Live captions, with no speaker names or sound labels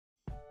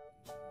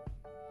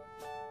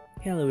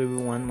Hello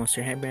everyone,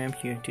 Monster Hyper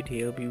here, and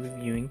today I'll be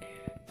reviewing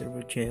the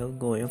Rochelle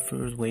Goyle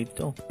First Wave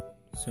doll.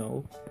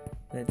 So,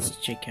 let's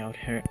check out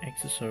her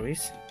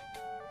accessories.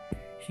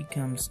 She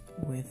comes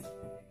with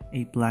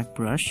a black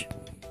brush.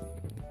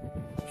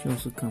 She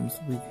also comes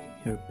with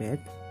her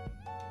bed.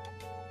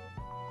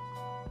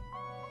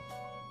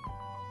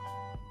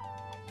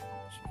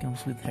 She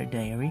comes with her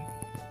diary.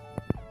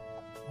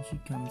 She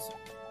comes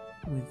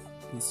with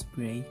this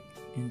gray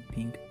and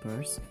pink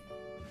purse.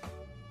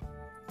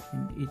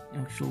 And it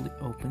actually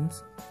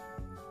opens.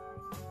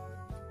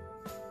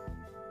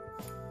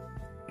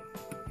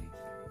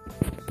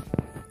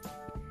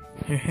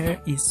 Her hair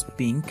is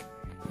pink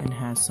and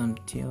has some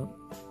tail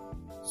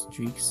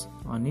streaks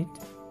on it.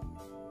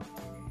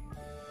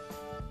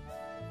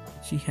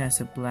 She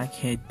has a black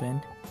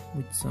headband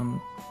with some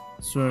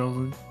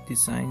swirl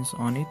designs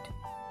on it.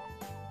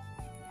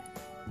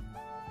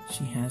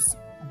 She has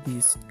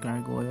these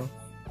gargoyle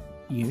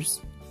ears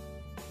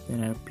that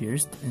are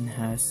pierced and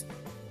has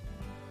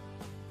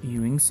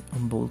earrings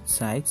on both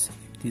sides.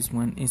 This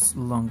one is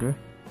longer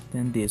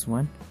than this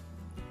one.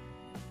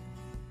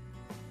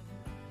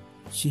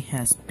 She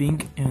has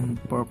pink and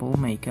purple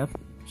makeup.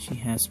 She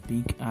has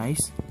pink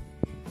eyes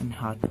and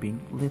hot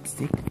pink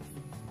lipstick.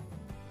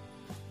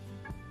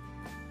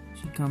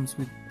 She comes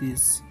with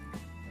this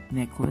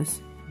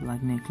necklace,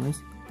 black necklace,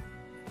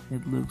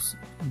 that looks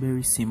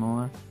very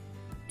similar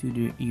to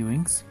the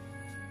earrings.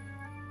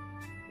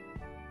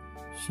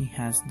 She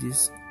has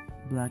this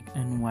black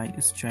and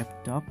white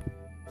striped top,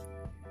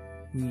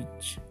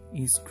 which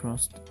is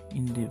crossed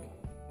in the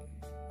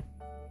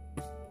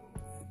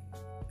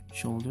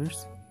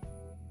shoulders.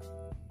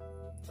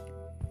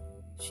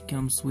 She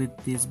comes with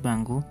this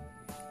bangle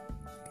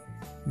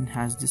and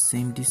has the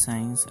same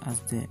designs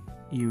as the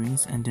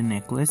earrings and the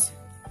necklace.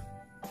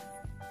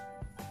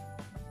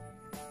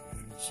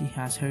 She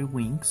has her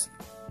wings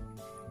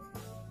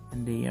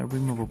and they are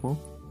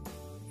removable.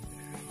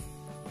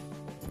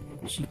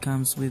 She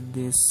comes with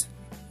this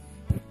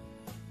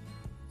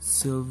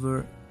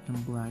silver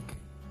and black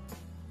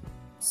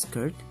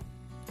skirt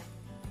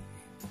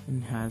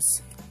and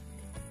has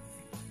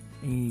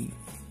a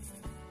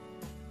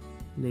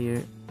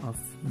layer of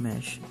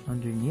mesh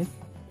underneath.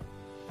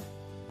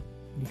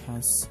 It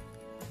has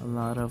a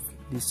lot of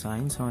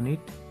designs on it.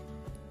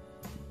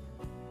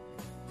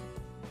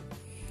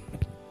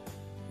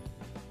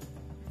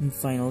 And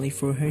finally,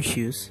 for her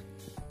shoes,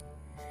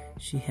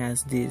 she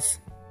has these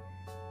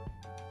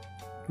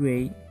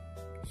gray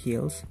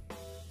heels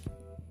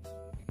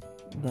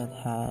that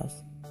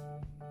has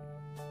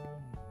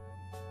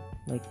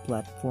like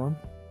platform,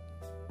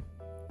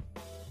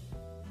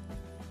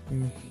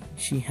 and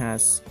she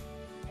has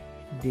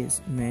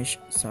these mesh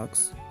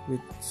socks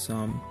with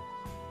some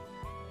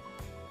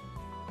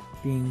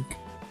pink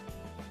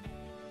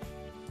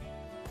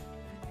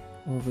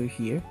over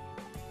here.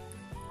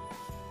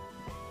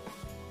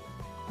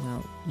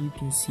 Now you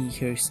can see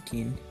her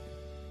skin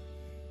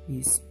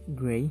is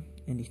gray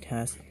and it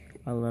has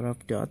a lot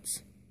of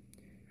dots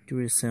to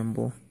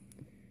resemble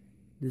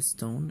the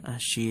stone,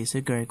 as she is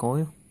a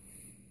gargoyle.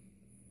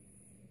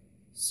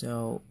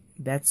 So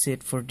that's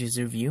it for this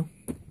review.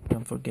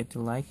 Don't forget to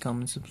like,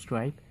 comment,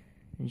 subscribe,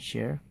 and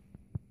share.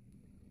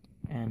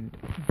 And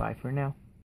bye for now.